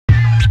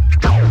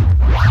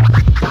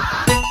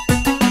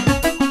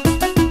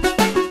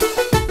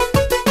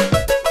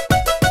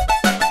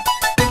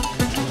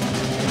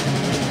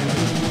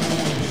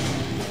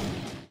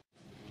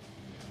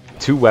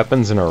2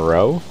 weapons in a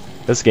row?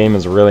 This game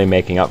is really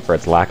making up for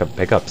its lack of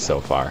pickups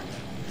so far.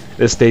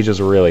 This stage is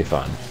really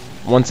fun.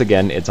 Once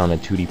again, it's on a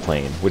 2D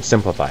plane, which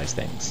simplifies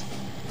things.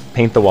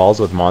 Paint the walls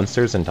with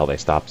monsters until they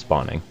stop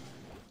spawning.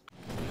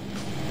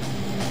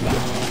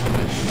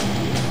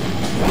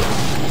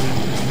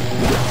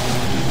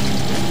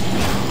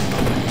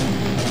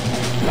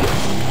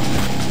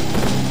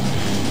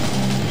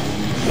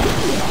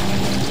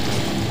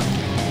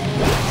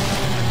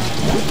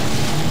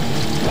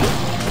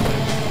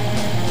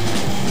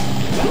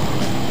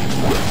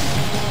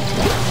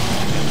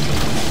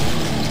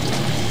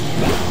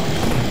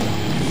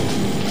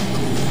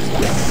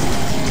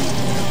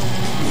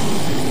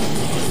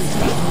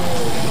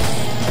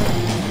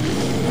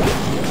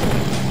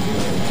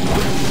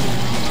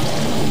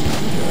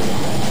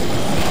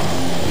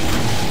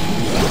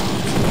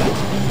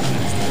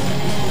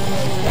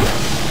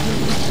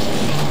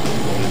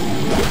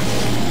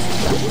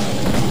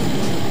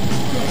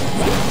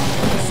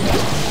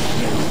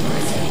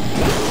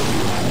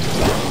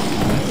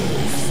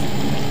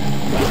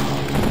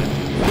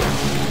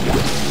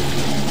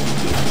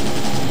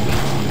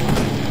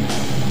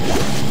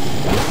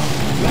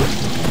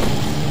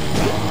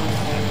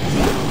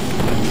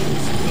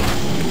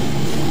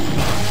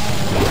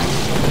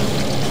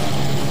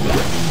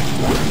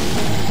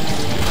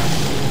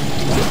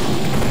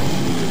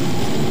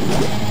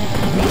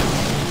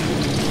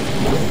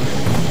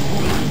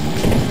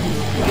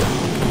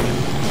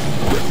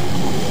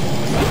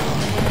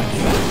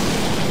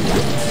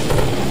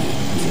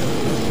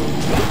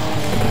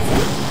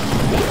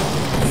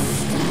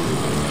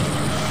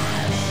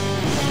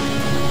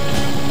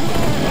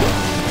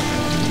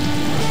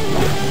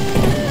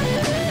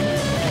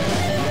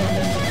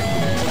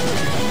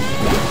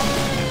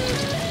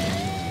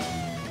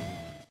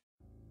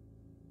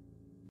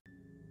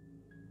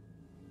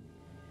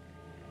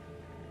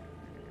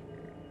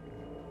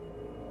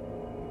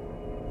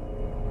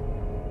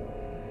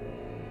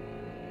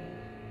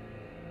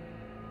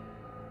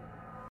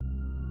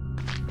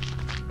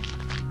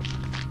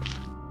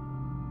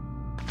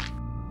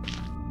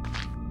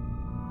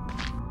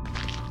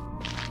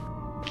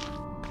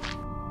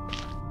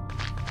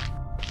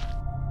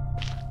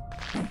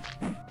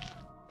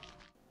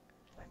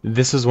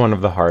 This is one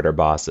of the harder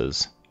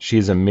bosses. She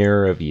is a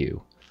mirror of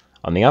you.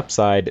 On the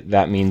upside,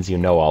 that means you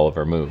know all of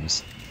her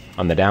moves.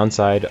 On the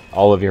downside,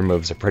 all of your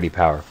moves are pretty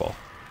powerful.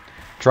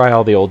 Try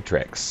all the old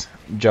tricks.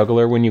 Juggle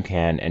her when you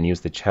can and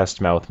use the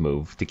chest mouth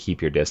move to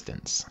keep your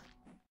distance.